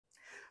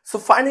So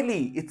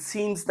finally, it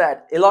seems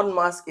that Elon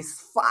Musk is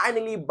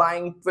finally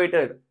buying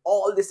Twitter.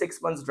 All the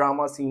 6 months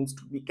drama seems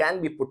to be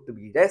can be put to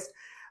be rest,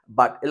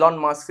 but Elon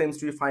Musk seems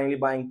to be finally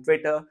buying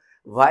Twitter.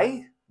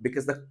 Why?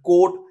 Because the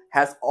court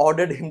has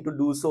ordered him to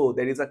do so.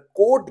 There is a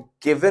court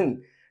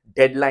given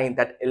deadline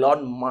that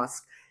Elon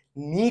Musk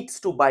needs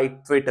to buy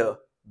Twitter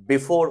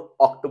before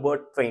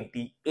October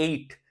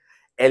 28,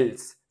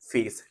 else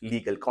face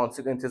legal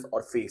consequences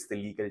or face the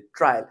legal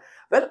trial.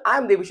 Well,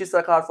 I'm Devishi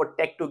Sarkar for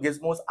Tech to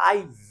Gizmos.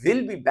 I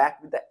will be back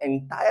with the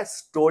entire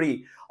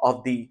story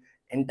of the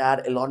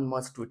entire Elon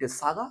Musk Twitter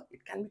saga.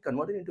 It can be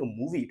converted into a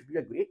movie. It would be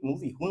a great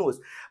movie. Who knows?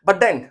 But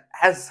then,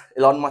 as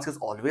Elon Musk is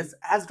always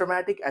as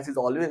dramatic as he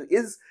always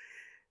is,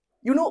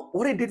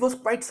 what he did was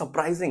quite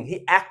surprising.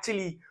 He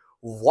actually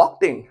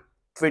walked in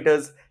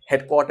Twitter's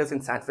headquarters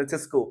in San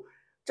Francisco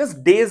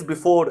just days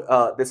before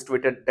this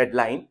Twitter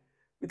deadline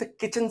with a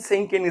kitchen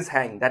sink in his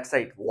hand. That's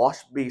right,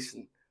 wash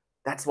basin.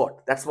 That's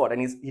what. That's what.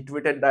 And he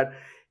tweeted that,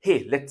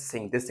 hey, let's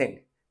sing this in.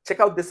 Check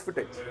out this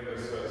footage.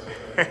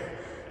 And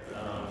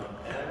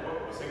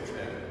what was it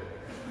again?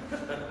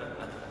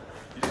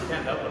 You just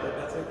can't help it.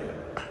 That's okay.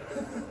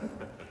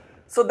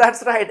 So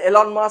that's right,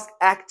 Elon Musk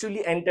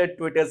actually entered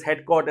Twitter's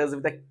headquarters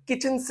with a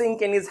kitchen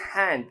sink in his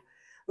hand.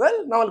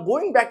 Well, now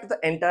going back to the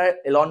entire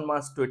Elon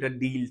Musk Twitter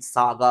deal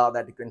saga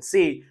that you can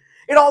say,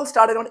 it all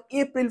started on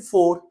April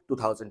 4,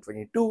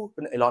 2022,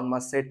 when Elon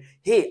Musk said,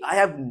 hey, I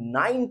have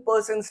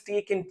 9%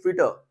 stake in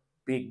Twitter.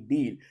 Big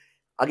deal.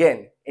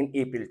 Again, in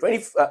April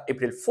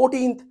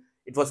 14th,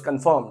 it was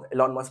confirmed.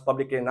 Elon Musk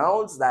publicly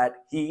announced that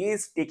he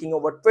is taking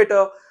over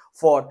Twitter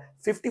for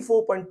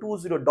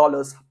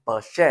 $54.20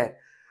 per share.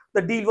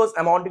 The deal was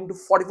amounting to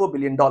 $44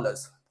 billion,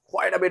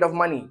 quite a bit of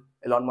money.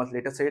 Elon Musk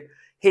later said,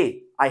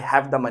 hey, I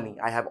have the money.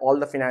 I have all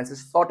the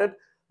finances sorted,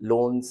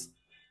 loans,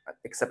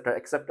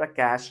 etc.,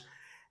 cash,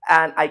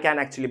 and I can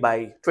actually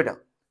buy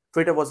Twitter.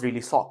 Twitter was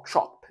really shocked.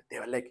 They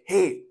were like,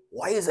 hey,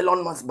 why is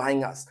Elon Musk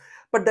buying us?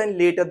 But then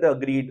later they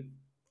agreed,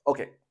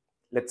 okay,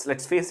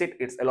 let's face it,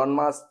 it's Elon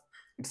Musk.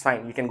 It's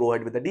fine. You can go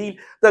ahead with the deal.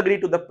 They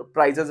agreed to the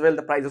price as well.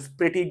 The price was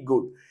pretty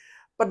good.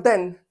 But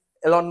then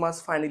Elon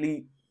Musk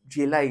finally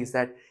realized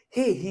that,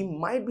 hey, he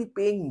might be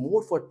paying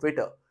more for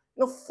Twitter.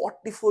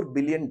 $44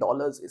 billion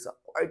is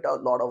quite a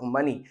lot of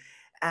money.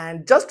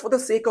 And just for the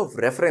sake of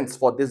reference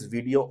for this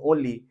video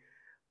only,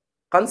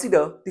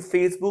 consider the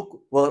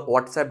Facebook or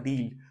WhatsApp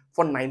deal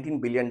for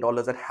 $19 billion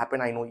that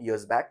happened, I know,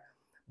 years back.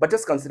 But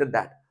just consider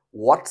that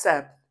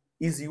WhatsApp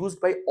is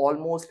used by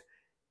almost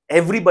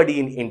everybody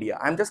in India.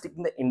 I'm just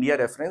taking the India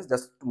reference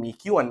just to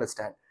make you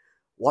understand.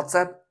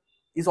 WhatsApp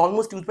is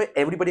almost used by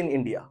everybody in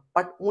India,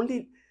 but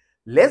only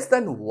less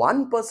than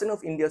 1%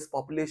 of India's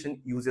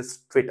population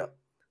uses Twitter.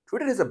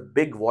 Twitter is a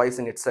big voice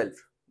in itself,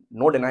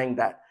 no denying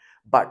that.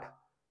 But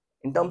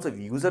in terms of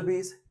user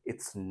base,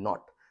 it's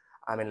not.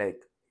 I mean,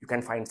 like, you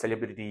can find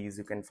celebrities,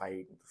 you can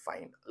find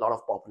a lot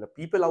of popular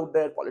people out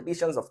there,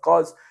 politicians, of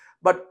course,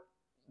 but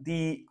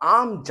the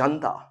Aam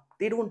Janta,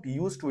 they don't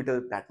use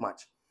Twitter that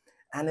much.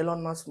 And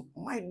Elon Musk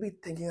might be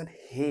thinking that,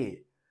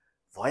 hey,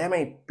 why am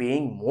I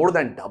paying more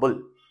than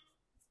double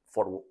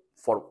for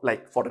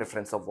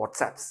reference of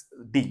WhatsApp's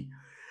deal?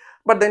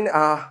 But then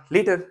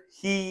later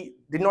he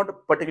did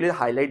not particularly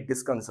highlight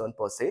this concern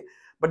per se,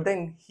 but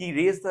then he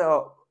raised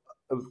the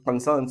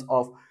concerns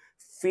of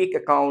fake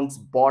accounts,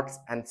 bots,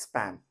 and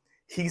spam.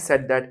 He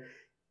said that,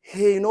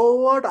 hey, you know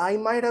what? I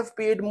might have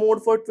paid more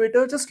for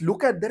Twitter. Just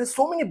look at, there are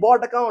so many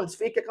bot accounts,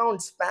 fake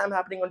accounts, spam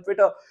happening on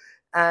Twitter,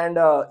 and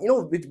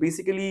which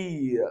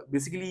basically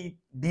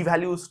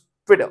devalues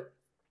Twitter.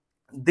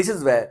 This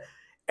is where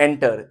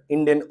enter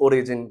Indian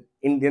origin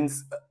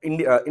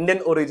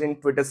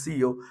Twitter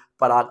CEO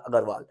Parag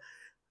Agarwal.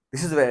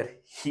 This is where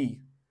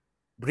he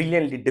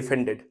brilliantly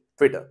defended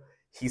Twitter.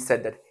 He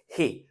said that,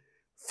 hey,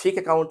 fake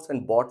accounts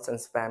and bots and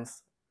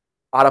spams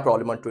are a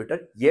problem on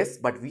Twitter. Yes,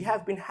 but we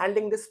have been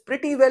handling this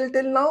pretty well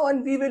till now,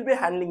 and we will be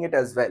handling it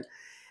as well.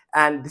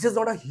 And this is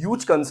not a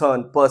huge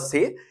concern per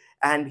se.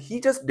 And he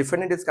just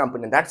defended his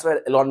company. And that's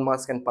where Elon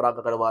Musk and Parag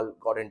Agarwal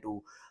got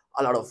into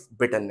a lot of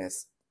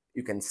bitterness,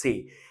 you can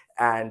say.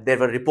 And there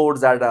were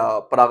reports that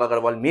Parag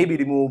Agarwal may be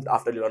removed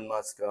after Elon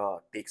Musk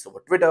takes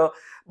over Twitter.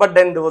 But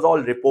then there was all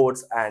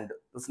reports and there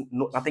was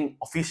nothing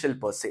official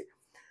per se.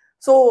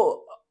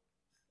 So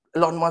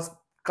Elon Musk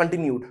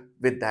continued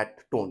with that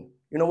tone.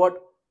 You know what?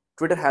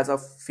 Twitter has a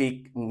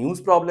fake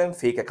news problem,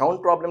 fake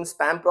account problem,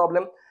 spam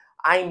problem.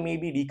 I may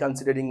be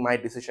reconsidering my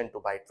decision to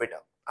buy Twitter.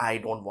 I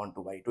don't want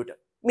to buy Twitter.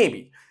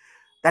 Maybe.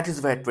 That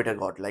is where Twitter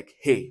got like,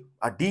 hey,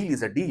 a deal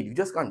is a deal. You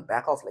just can't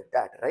back off like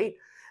that, right?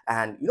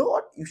 And you know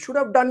what? You should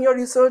have done your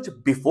research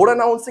before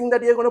announcing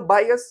that you're going to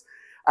buy us.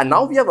 And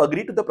now we have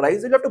agreed to the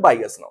price, you'll have to buy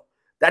us now.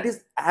 That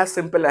is as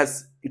simple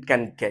as it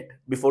can get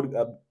before,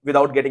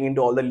 without getting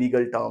into all the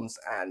legal terms.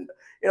 And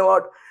you know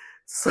what?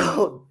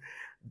 So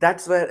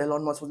that's where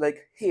Elon Musk was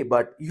like, hey,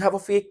 but you have a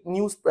fake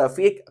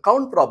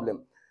account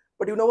problem.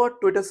 But you know what?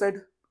 Twitter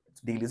said,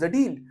 deal is a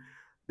deal.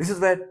 This is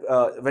where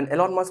when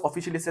Elon Musk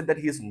officially said that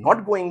he is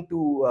not going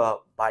to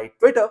buy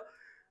Twitter,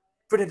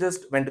 Twitter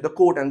just went to the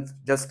court and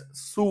just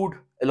sued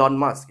Elon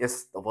Musk.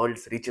 Yes, the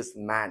world's richest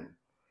man.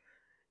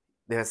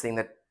 They are saying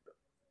that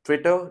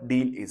Twitter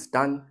deal is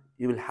done.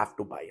 You will have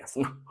to buy us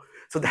now.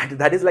 So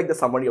that is like the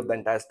summary of the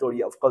entire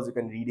story. Of course, you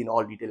can read in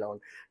all detail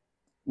on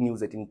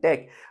News 18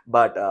 Tech.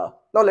 But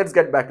now let's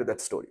get back to that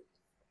story.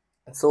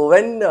 So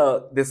when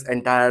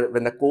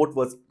when the court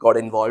was got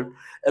involved,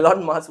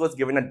 Elon Musk was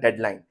given a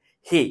deadline.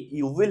 Hey,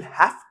 you will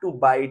have to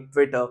buy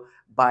Twitter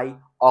by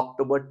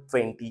October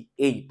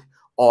 28,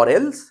 or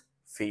else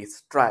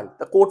face trial.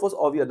 The court was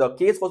obvious. The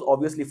case was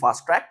obviously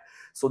fast tracked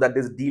so that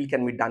this deal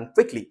can be done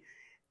quickly.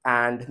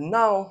 And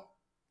now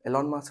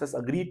Elon Musk has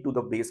agreed to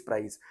the base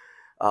price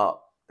uh,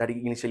 that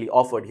he initially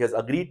offered. He has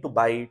agreed to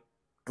buy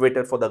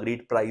Twitter for the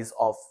agreed price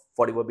of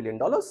 $44 billion,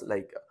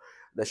 like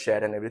the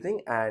share and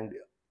everything, and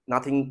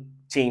nothing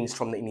changed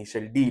from the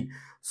initial deal.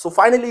 So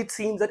finally, it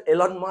seems that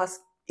Elon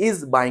Musk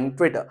is buying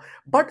Twitter.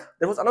 But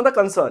there was another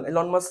concern.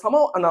 Elon Musk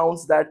somehow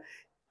announced that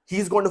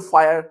he's going to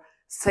fire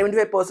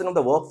 75% of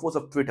the workforce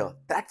of Twitter.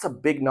 That's a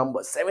big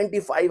number.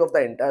 75 of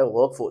the entire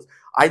workforce.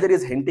 Either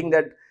he's hinting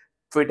that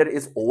Twitter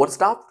is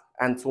overstaffed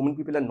and so many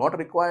people are not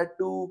required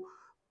to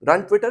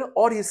run Twitter,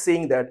 or he's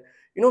saying that,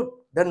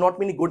 there are not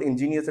many good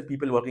engineers and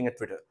people working at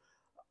Twitter.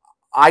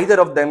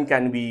 Either of them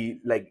can be,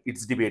 like,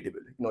 it's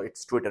debatable.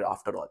 It's Twitter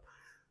after all.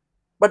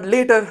 But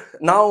later,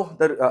 now,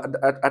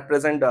 at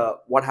present,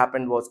 what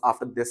happened was,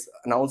 after this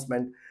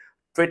announcement,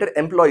 Twitter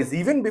employees,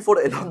 even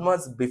before Elon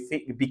Musk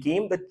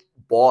became the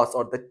boss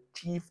or the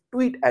chief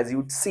tweet, as you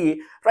would say,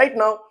 right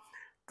now,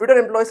 Twitter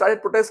employees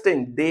started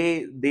protesting.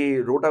 They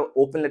wrote an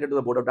open letter to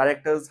the board of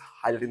directors,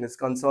 highlighting this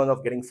concern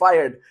of getting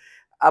fired.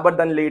 But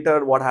then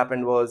later, what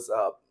happened was,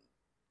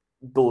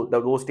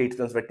 those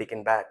statements were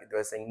taken back. They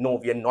were saying, no,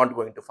 we are not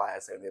going to fire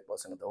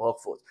 70% of the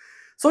workforce.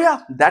 So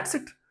yeah, that's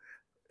it.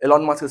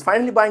 Elon Musk is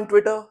finally buying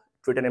Twitter.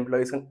 Twitter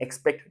employees can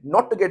expect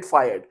not to get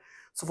fired.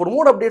 So for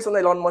more updates on the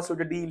Elon Musk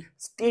Twitter deal,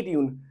 stay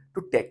tuned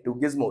to Tech2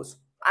 Gizmos.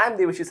 I am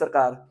Devashi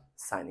Sarkar,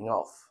 signing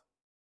off.